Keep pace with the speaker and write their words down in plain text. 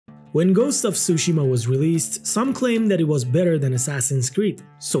When Ghost of Tsushima was released, some claimed that it was better than Assassin's Creed.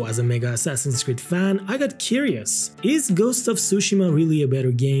 So as a mega Assassin's Creed fan, I got curious. Is Ghost of Tsushima really a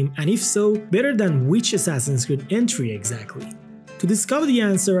better game, and if so, better than which Assassin's Creed entry exactly? To discover the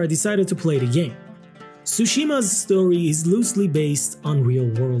answer, I decided to play the game. Tsushima's story is loosely based on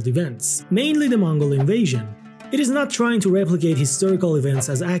real-world events, mainly the Mongol invasion. It is not trying to replicate historical events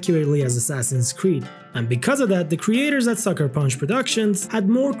as accurately as Assassin's Creed, and because of that, the creators at Sucker Punch Productions had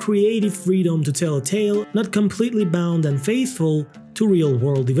more creative freedom to tell a tale not completely bound and faithful to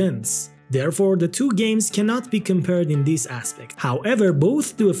real-world events. Therefore, the two games cannot be compared in this aspect. However,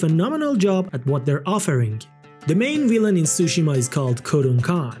 both do a phenomenal job at what they're offering. The main villain in Tsushima is called Khorun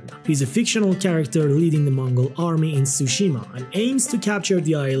Khan. He's a fictional character leading the Mongol army in Tsushima and aims to capture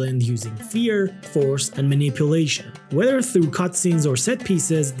the island using fear, force, and manipulation. Whether through cutscenes or set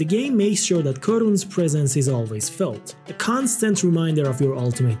pieces, the game makes sure that Khorun's presence is always felt, a constant reminder of your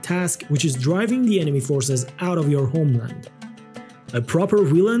ultimate task, which is driving the enemy forces out of your homeland. A proper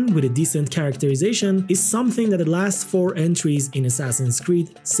villain with a decent characterization is something that the last 4 entries in Assassin's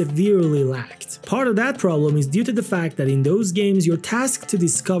Creed severely lacked. Part of that problem is due to the fact that in those games you're tasked to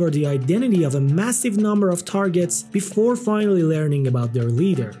discover the identity of a massive number of targets before finally learning about their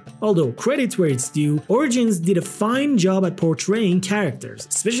leader. Although credit where it's due, Origins did a fine job at portraying characters,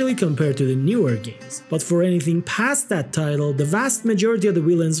 especially compared to the newer games. But for anything past that title, the vast majority of the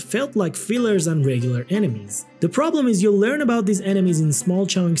villains felt like fillers and regular enemies. The problem is you'll learn about these enemies in small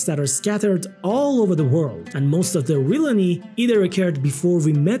chunks that are scattered all over the world, and most of their villainy either occurred before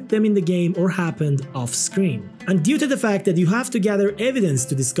we met them in the game or happened off-screen. And due to the fact that you have to gather evidence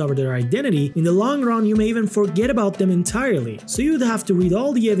to discover their identity, in the long run you may even forget about them entirely, so you'd have to read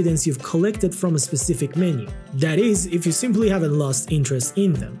all the evidence you've collected from a specific menu. That is, if you simply haven't lost interest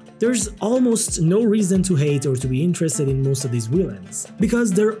in them. There's almost no reason to hate or to be interested in most of these villains,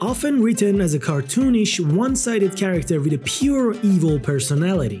 because they're often written as a cartoonish, one-sided character with a pure evil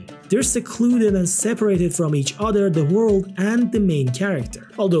personality. They're secluded and separated from each other, the world, and the main character.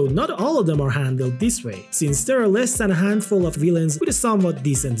 Although not all of them are handled this way, since there are less than a handful of villains with a somewhat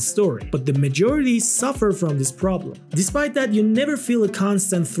decent story, but the majority suffer from this problem. Despite that, you never feel a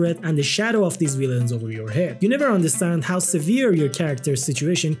constant threat and the shadow of these villains over your head. You never understand how severe your character's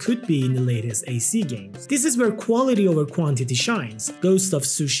situation could be in the latest AC games. This is where quality over quantity shines. Ghost of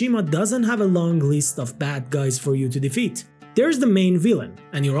Tsushima doesn't have a long list of bad guys for you to defeat. There's the main villain,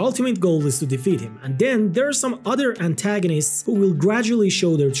 and your ultimate goal is to defeat him, and then there are some other antagonists who will gradually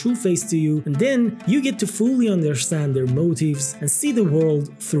show their true face to you, and then you get to fully understand their motives and see the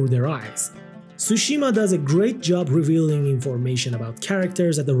world through their eyes. Tsushima does a great job revealing information about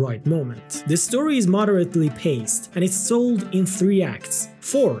characters at the right moment. The story is moderately paced, and it's told in 3 acts,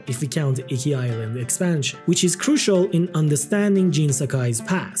 4 if we count the Iki Island expansion, which is crucial in understanding Jin Sakai's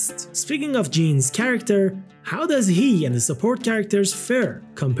past. Speaking of Jin's character, how does he and the support characters fare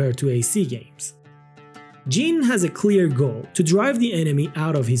compared to AC games? Jin has a clear goal: to drive the enemy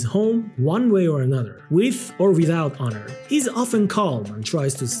out of his home one way or another, with or without honor. He's often calm and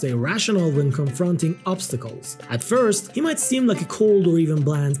tries to stay rational when confronting obstacles. At first, he might seem like a cold or even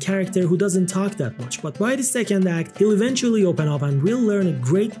bland character who doesn't talk that much, but by the second act, he'll eventually open up and we'll learn a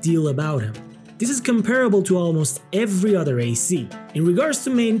great deal about him. This is comparable to almost every other AC. In regards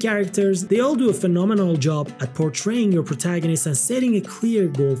to main characters, they all do a phenomenal job at portraying your protagonists and setting a clear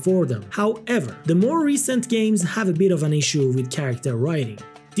goal for them. However, the more recent games have a bit of an issue with character writing.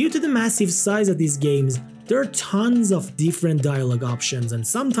 Due to the massive size of these games, there are tons of different dialogue options, and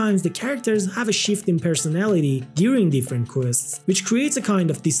sometimes the characters have a shift in personality during different quests, which creates a kind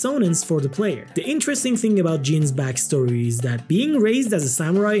of dissonance for the player. The interesting thing about Jin's backstory is that being raised as a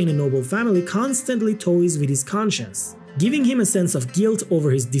samurai in a noble family constantly toys with his conscience, giving him a sense of guilt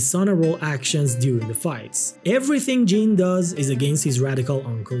over his dishonorable actions during the fights. Everything Jin does is against his radical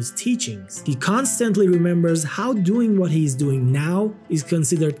uncle's teachings. He constantly remembers how doing what he is doing now is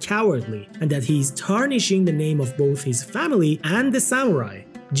considered cowardly, and that he is tarnishing the name of both his family and the samurai.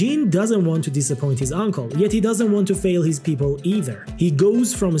 Jin doesn't want to disappoint his uncle, yet he doesn't want to fail his people either. He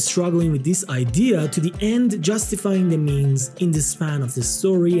goes from struggling with this idea to the end justifying the means in the span of the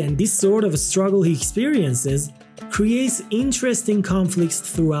story, and this sort of struggle he experiences creates interesting conflicts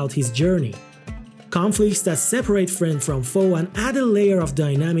throughout his journey. Conflicts that separate friend from foe and add a layer of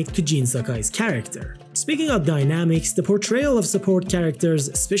dynamic to Jin Sakai's character. Speaking of dynamics, the portrayal of support characters,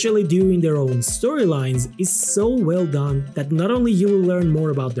 especially during their own storylines, is so well done that not only you will learn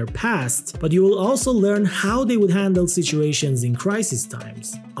more about their past, but you will also learn how they would handle situations in crisis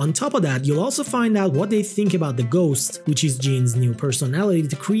times. On top of that, you'll also find out what they think about the Ghost, which is Jin's new personality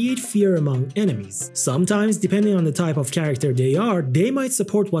to create fear among enemies. Sometimes, depending on the type of character they are, they might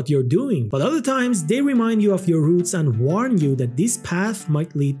support what you're doing, but other times they remind you of your roots and warn you that this path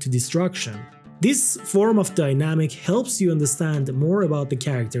might lead to destruction. This form of dynamic helps you understand more about the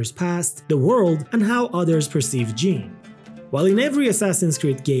character's past, the world, and how others perceive Jin. While in every Assassin's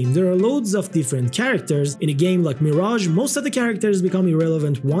Creed game there are loads of different characters, in a game like Mirage, most of the characters become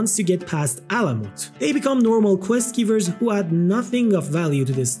irrelevant once you get past Alamut. They become normal quest givers who add nothing of value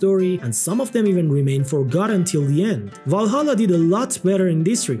to the story, and some of them even remain forgotten till the end. Valhalla did a lot better in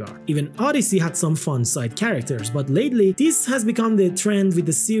this regard. Even Odyssey had some fun side characters, but lately this has become the trend with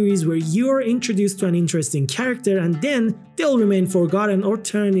the series where you are introduced to an interesting character and then they'll remain forgotten or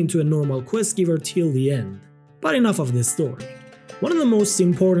turned into a normal quest giver till the end. But enough of this story. One of the most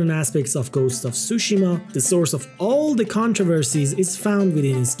important aspects of Ghost of Tsushima, the source of all the controversies, is found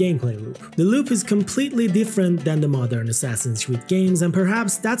within its gameplay loop. The loop is completely different than the modern Assassin's Creed games, and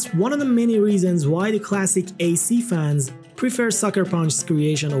perhaps that's one of the many reasons why the classic AC fans prefer Sucker Punch's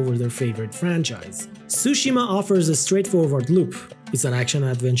creation over their favorite franchise. Tsushima offers a straightforward loop. It's an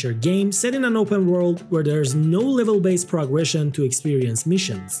action-adventure game set in an open world where there's no level-based progression to experience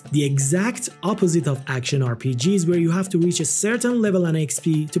missions. The exact opposite of action RPGs where you have to reach a certain level and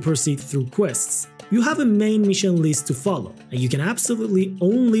XP to proceed through quests. You have a main mission list to follow, and you can absolutely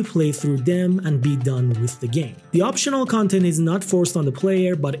only play through them and be done with the game. The optional content is not forced on the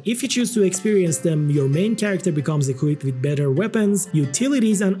player, but if you choose to experience them, your main character becomes equipped with better weapons,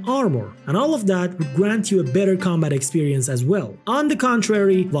 utilities, and armor, and all of that would grant you a better combat experience as well. On the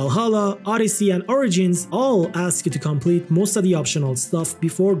contrary, Valhalla, Odyssey, and Origins all ask you to complete most of the optional stuff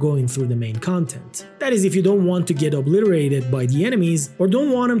before going through the main content. That is if you don't want to get obliterated by the enemies, or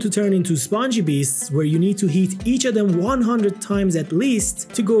don't want them to turn into spongy beasts where you need to hit each of them 100 times at least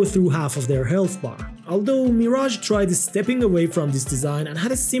to go through half of their health bar. Although Mirage tried stepping away from this design and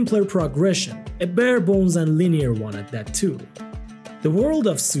had a simpler progression, a bare bones and linear one at that too. The world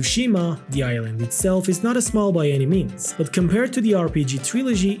of Tsushima, the island itself, is not small by any means, but compared to the RPG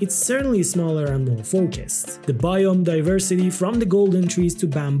trilogy, it's certainly smaller and more focused. The biome diversity, from the golden trees to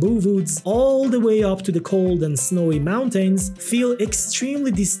bamboo woods, all the way up to the cold and snowy mountains, feel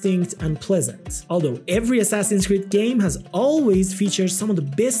extremely distinct and pleasant. Although every Assassin's Creed game has always featured some of the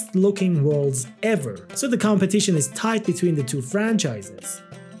best looking worlds ever, so the competition is tight between the two franchises.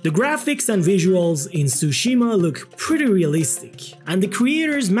 The graphics and visuals in Tsushima look pretty realistic, and the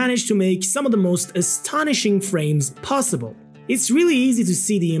creators managed to make some of the most astonishing frames possible. It's really easy to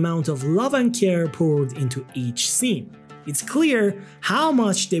see the amount of love and care poured into each scene. It's clear how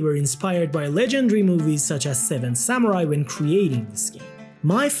much they were inspired by legendary movies such as Seven Samurai when creating this game.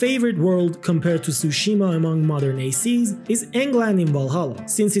 My favorite world compared to Tsushima among modern ACs is England in Valhalla,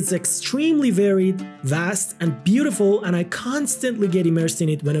 since it's extremely varied, vast, and beautiful, and I constantly get immersed in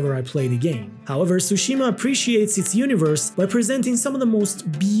it whenever I play the game. However, Tsushima appreciates its universe by presenting some of the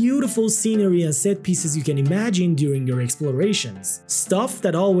most beautiful scenery and set pieces you can imagine during your explorations. Stuff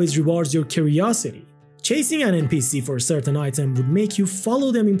that always rewards your curiosity. Chasing an NPC for a certain item would make you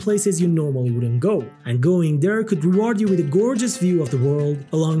follow them in places you normally wouldn't go, and going there could reward you with a gorgeous view of the world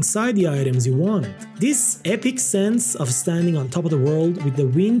alongside the items you wanted. This epic sense of standing on top of the world with the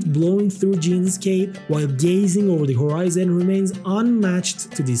wind blowing through Jin's cape while gazing over the horizon remains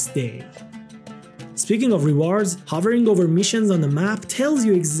unmatched to this day. Speaking of rewards, hovering over missions on the map tells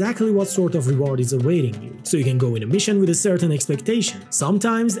you exactly what sort of reward is awaiting you, so you can go in a mission with a certain expectation.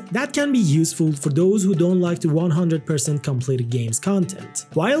 Sometimes that can be useful for those who don't like to 100% complete a game's content.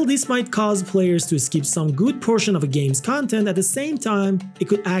 While this might cause players to skip some good portion of a game's content, at the same time, it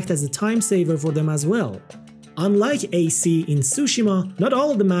could act as a time saver for them as well. Unlike AC in Tsushima, not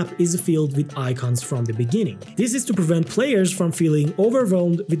all of the map is filled with icons from the beginning. This is to prevent players from feeling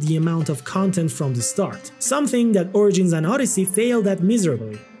overwhelmed with the amount of content from the start, something that Origins and Odyssey failed at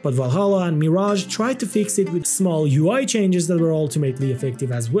miserably. But Valhalla and Mirage tried to fix it with small UI changes that were ultimately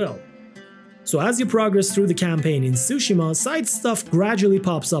effective as well. So as you progress through the campaign in Tsushima, side stuff gradually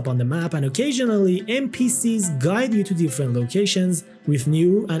pops up on the map, and occasionally NPCs guide you to different locations with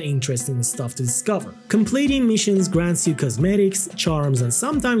new and interesting stuff to discover. Completing missions grants you cosmetics, charms, and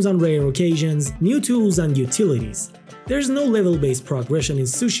sometimes on rare occasions, new tools and utilities. There's no level-based progression in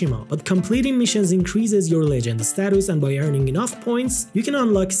Tsushima, but completing missions increases your legend status, and by earning enough points, you can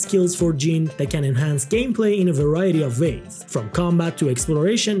unlock skills for Jin that can enhance gameplay in a variety of ways. From combat to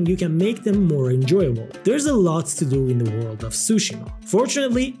exploration, you can make them more enjoyable. There's a lot to do in the world of Tsushima.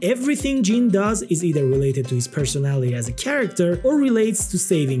 Fortunately, everything Jin does is either related to his personality as a character or relates to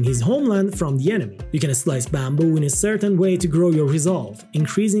saving his homeland from the enemy. You can slice bamboo in a certain way to grow your resolve,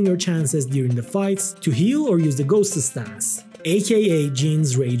 increasing your chances during the fights, to heal or use the ghost stance, aka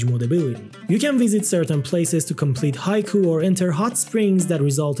Jin's rage mode ability. You can visit certain places to complete haiku or enter hot springs that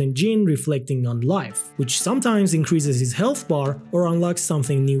result in Jin reflecting on life, which sometimes increases his health bar or unlocks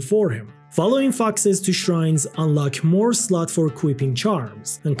something new for him. Following foxes to shrines unlock more slot for equipping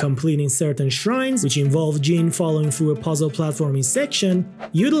charms, and completing certain shrines, which involve Jin following through a puzzle platforming section,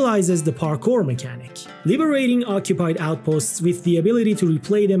 utilizes the parkour mechanic. Liberating occupied outposts with the ability to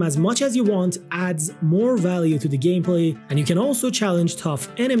replay them as much as you want adds more value to the gameplay, and you can also challenge tough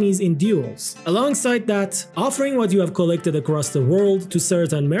enemies in duels. Alongside that, offering what you have collected across the world to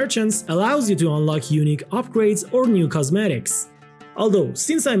certain merchants allows you to unlock unique upgrades or new cosmetics. Although,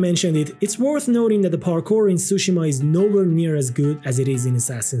 since I mentioned it, it's worth noting that the parkour in Tsushima is nowhere near as good as it is in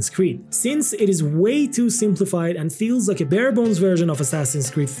Assassin's Creed, since it is way too simplified and feels like a bare-bones version of Assassin's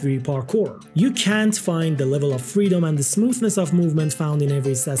Creed 3 parkour. You can't find the level of freedom and the smoothness of movement found in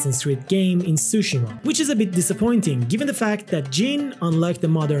every Assassin's Creed game in Tsushima, which is a bit disappointing given the fact that Jin, unlike the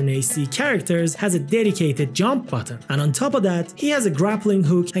modern AC characters, has a dedicated jump button, and on top of that, he has a grappling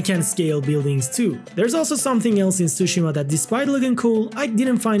hook and can scale buildings too. There's also something else in Tsushima that, despite looking cool, I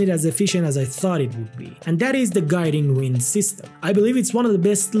didn't find it as efficient as I thought it would be, and that is the guiding wind system. I believe it's one of the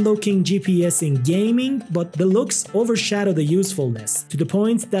best looking GPS in gaming, but the looks overshadow the usefulness, to the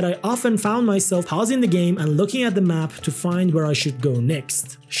point that I often found myself pausing the game and looking at the map to find where I should go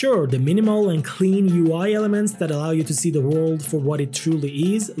next. Sure, the minimal and clean UI elements that allow you to see the world for what it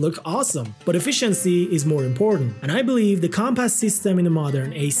truly is look awesome, but efficiency is more important, and I believe the compass system in the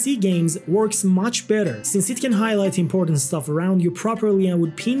modern AC games works much better, since it can highlight important stuff around you properly and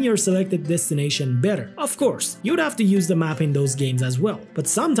would pin your selected destination better. Of course, you'd have to use the map in those games as well, but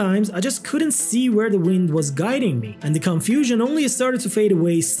sometimes I just couldn't see where the wind was guiding me, and the confusion only started to fade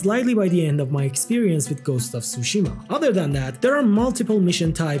away slightly by the end of my experience with Ghost of Tsushima. Other than that, there are multiple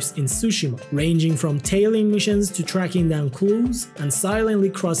mission types in Tsushima, ranging from tailing missions to tracking down clues and silently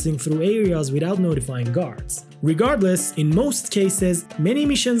crossing through areas without notifying guards. Regardless, in most cases, many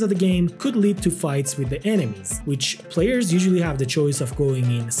missions of the game could lead to fights with the enemies, which players usually have the choice of going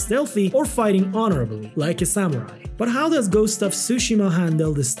in stealthy or fighting honorably, like a samurai. But how does Ghost of Tsushima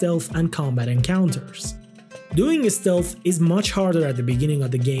handle the stealth and combat encounters? Doing stealth is much harder at the beginning of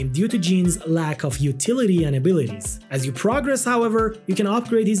the game due to Jin's lack of utility and abilities. As you progress, however, you can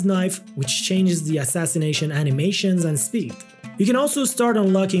upgrade his knife, which changes the assassination animations and speed. You can also start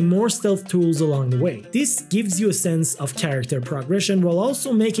unlocking more stealth tools along the way. This gives you a sense of character progression while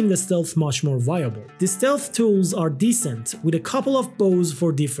also making the stealth much more viable. The stealth tools are decent, with a couple of bows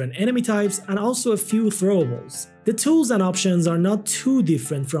for different enemy types and also a few throwables. The tools and options are not too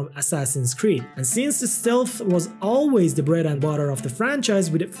different from Assassin's Creed, and since the stealth was always the bread and butter of the franchise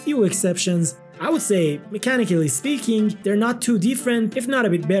with a few exceptions, I would say, mechanically speaking, they're not too different, if not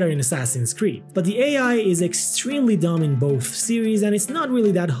a bit better in Assassin's Creed. But the AI is extremely dumb in both series, and it's not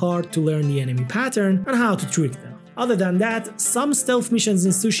really that hard to learn the enemy pattern and how to trick them. Other than that, some stealth missions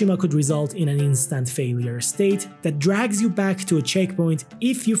in Tsushima could result in an instant failure state that drags you back to a checkpoint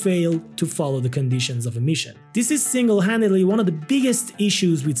if you fail to follow the conditions of a mission. This is single-handedly one of the biggest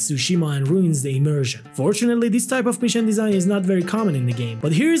issues with Tsushima and ruins the immersion. Fortunately, this type of mission design is not very common in the game,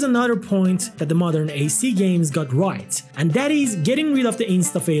 but here's another point that the modern AC games got right, and that is getting rid of the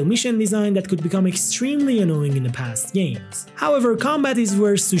insta-fail mission design that could become extremely annoying in the past games. However, combat is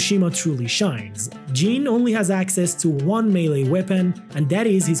where Tsushima truly shines. Jin only has access to one melee weapon, and that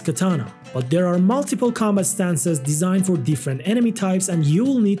is his katana. But there are multiple combat stances designed for different enemy types, and you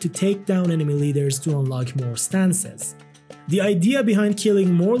will need to take down enemy leaders to unlock more stances. The idea behind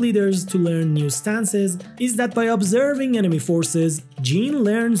killing more leaders to learn new stances is that by observing enemy forces, Jin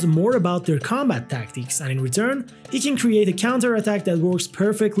learns more about their combat tactics, and in return, he can create a counterattack that works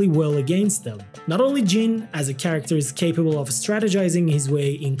perfectly well against them. Not only Jin as a character is capable of strategizing his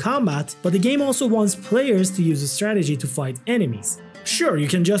way in combat, but the game also wants players to use a strategy to fight enemies. Sure, you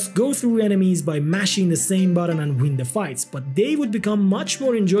can just go through enemies by mashing the same button and win the fights, but they would become much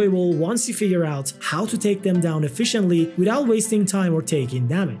more enjoyable once you figure out how to take them down efficiently without wasting time or taking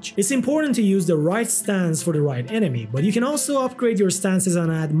damage. It's important to use the right stance for the right enemy, but you can also upgrade your stances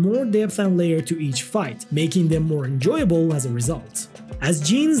and add more depth and layer to each fight, making them more enjoyable as a result. As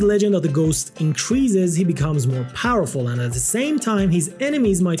Jin's legend of the ghost increases, he becomes more powerful, and at the same time his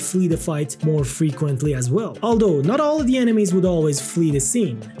enemies might flee the fight more frequently as well. Although not all of the enemies would always flee the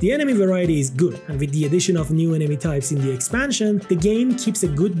scene. The enemy variety is good, and with the addition of new enemy types in the expansion, the game keeps a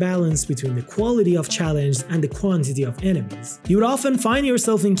good balance between the quality of challenge and the quantity of enemies. You would often find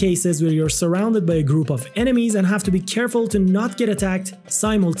yourself in cases where you're surrounded by a group of enemies and have to be careful to not get attacked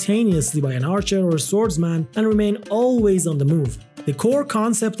simultaneously by an archer or swordsman and remain always on the move. The core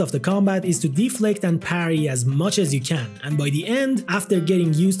concept of the combat is to deflect and parry as much as you can, and by the end, after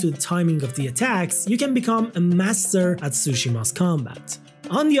getting used to the timing of the attacks, you can become a master at Tsushima's combat.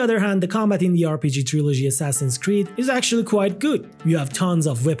 On the other hand, the combat in the RPG trilogy Assassin's Creed is actually quite good. You have tons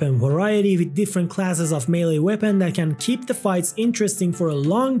of weapon variety with different classes of melee weapon that can keep the fights interesting for a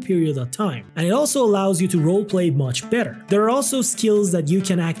long period of time, and it also allows you to roleplay much better. There are also skills that you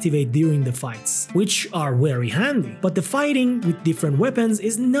can activate during the fights, which are very handy, but the fighting with different weapons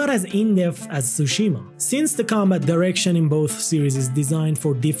is not as in-depth as Tsushima. Since the combat direction in both series is designed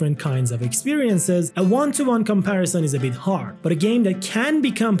for different kinds of experiences, a one-to-one comparison is a bit hard, but a game that can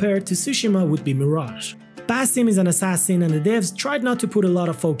be compared to Tsushima would be Mirage. Basim is an assassin and the devs tried not to put a lot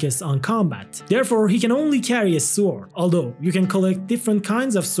of focus on combat. Therefore, he can only carry a sword, although you can collect different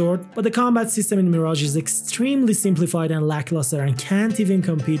kinds of sword, but the combat system in Mirage is extremely simplified and lackluster and can't even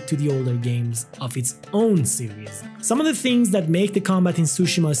compete to the older games of its own series. Some of the things that make the combat in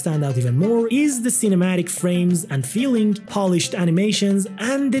Tsushima stand out even more is the cinematic frames and feeling, polished animations,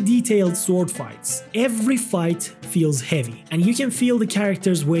 and the detailed sword fights. Every fight feels heavy, and you can feel the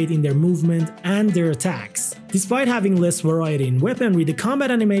characters' weight in their movement and their attacks. Despite having less variety in weaponry, the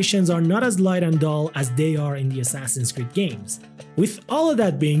combat animations are not as light and dull as they are in the Assassin's Creed games. With all of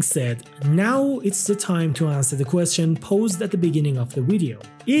that being said, now it's the time to answer the question posed at the beginning of the video.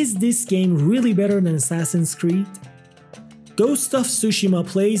 Is this game really better than Assassin's Creed? Ghost of Tsushima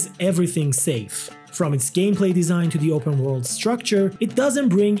plays everything safe. From its gameplay design to the open world structure, it doesn't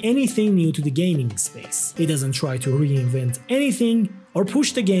bring anything new to the gaming space. It doesn't try to reinvent anything or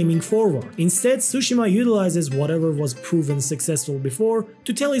push the gaming forward. Instead, Tsushima utilizes whatever was proven successful before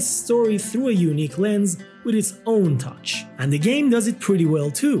to tell its story through a unique lens with its own touch. And the game does it pretty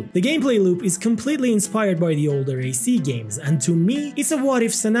well too. The gameplay loop is completely inspired by the older AC games, and to me, it's a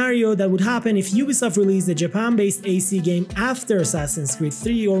what-if scenario that would happen if Ubisoft released a Japan-based AC game after Assassin's Creed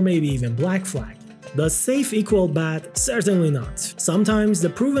 3 or maybe even Black Flag. Does safe equal bad? Certainly not. Sometimes the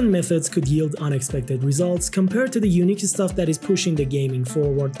proven methods could yield unexpected results compared to the unique stuff that is pushing the gaming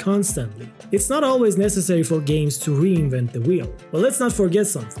forward constantly. It's not always necessary for games to reinvent the wheel. But let's not forget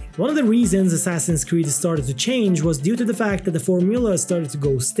something. One of the reasons Assassin's Creed started to change was due to the fact that the formula started to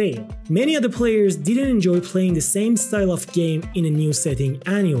go stale. Many of the players didn't enjoy playing the same style of game in a new setting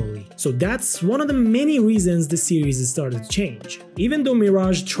annually. So that's one of the many reasons the series started to change. Even though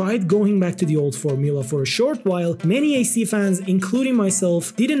Mirage tried going back to the old formula for a short while, many AC fans, including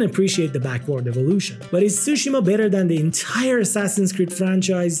myself, didn't appreciate the backward evolution. But is Tsushima better than the entire Assassin's Creed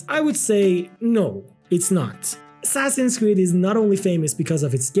franchise? I would say no, it's not. Assassin's Creed is not only famous because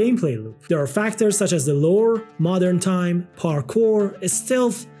of its gameplay loop. There are factors such as the lore, modern time, parkour,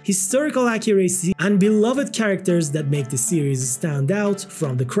 stealth, historical accuracy, and beloved characters that make the series stand out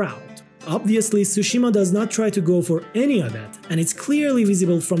from the crowd. Obviously, Tsushima does not try to go for any of that, and it's clearly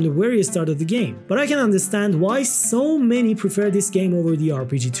visible from the very start of the game, but I can understand why so many prefer this game over the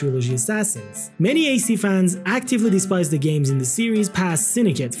RPG trilogy Assassins. Many AC fans actively despise the games in the series past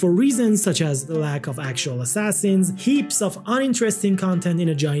Syndicate for reasons such as the lack of actual assassins, heaps of uninteresting content in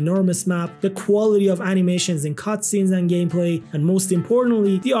a ginormous map, the quality of animations in cutscenes and gameplay, and most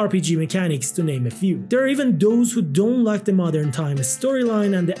importantly, the RPG mechanics, to name a few. There are even those who don't like the modern time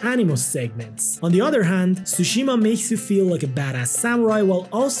storyline and the Animus segments. On the other hand, Tsushima makes you feel like a badass samurai while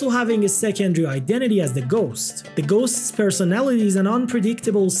also having a secondary identity as the Ghost. The Ghost's personality is an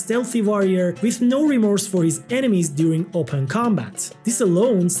unpredictable, stealthy warrior with no remorse for his enemies during open combat. This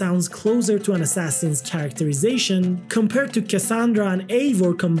alone sounds closer to an assassin's characterization compared to Cassandra and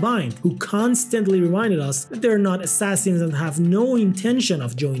Eivor combined, who constantly reminded us that they're not assassins and have no intention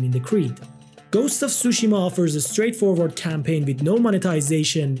of joining the Creed. Ghost of Tsushima offers a straightforward campaign with no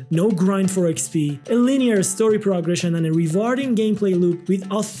monetization, no grind for XP, a linear story progression, and a rewarding gameplay loop with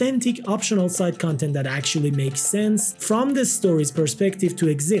authentic optional side content that actually makes sense from the story's perspective to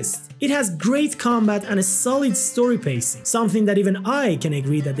exist. It has great combat and a solid story pacing, something that even I can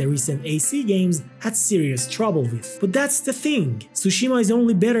agree that the recent AC games had serious trouble with. But that's the thing, Tsushima is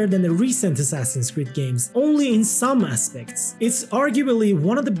only better than the recent Assassin's Creed games, only in some aspects. It's arguably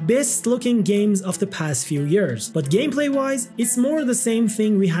one of the best looking games games of the past few years, but gameplay-wise, it's more the same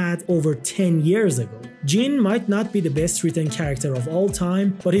thing we had over 10 years ago. Jin might not be the best written character of all time,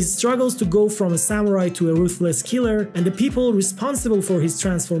 but his struggles to go from a samurai to a ruthless killer and the people responsible for his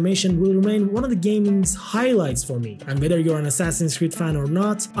transformation will remain one of the game's highlights for me. And whether you're an Assassin's Creed fan or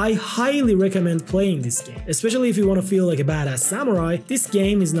not, I highly recommend playing this game. Especially if you want to feel like a badass samurai, this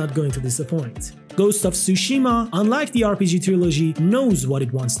game is not going to disappoint. Ghost of Tsushima, unlike the RPG trilogy, knows what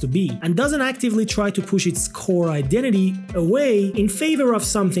it wants to be and doesn't actively try to push its core identity away in favor of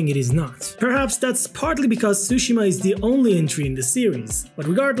something it is not. Perhaps that's partly because Tsushima is the only entry in the series, but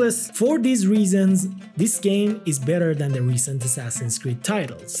regardless, for these reasons, this game is better than the recent Assassin's Creed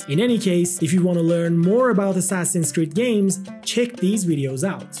titles. In any case, if you want to learn more about Assassin's Creed games, check these videos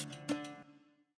out.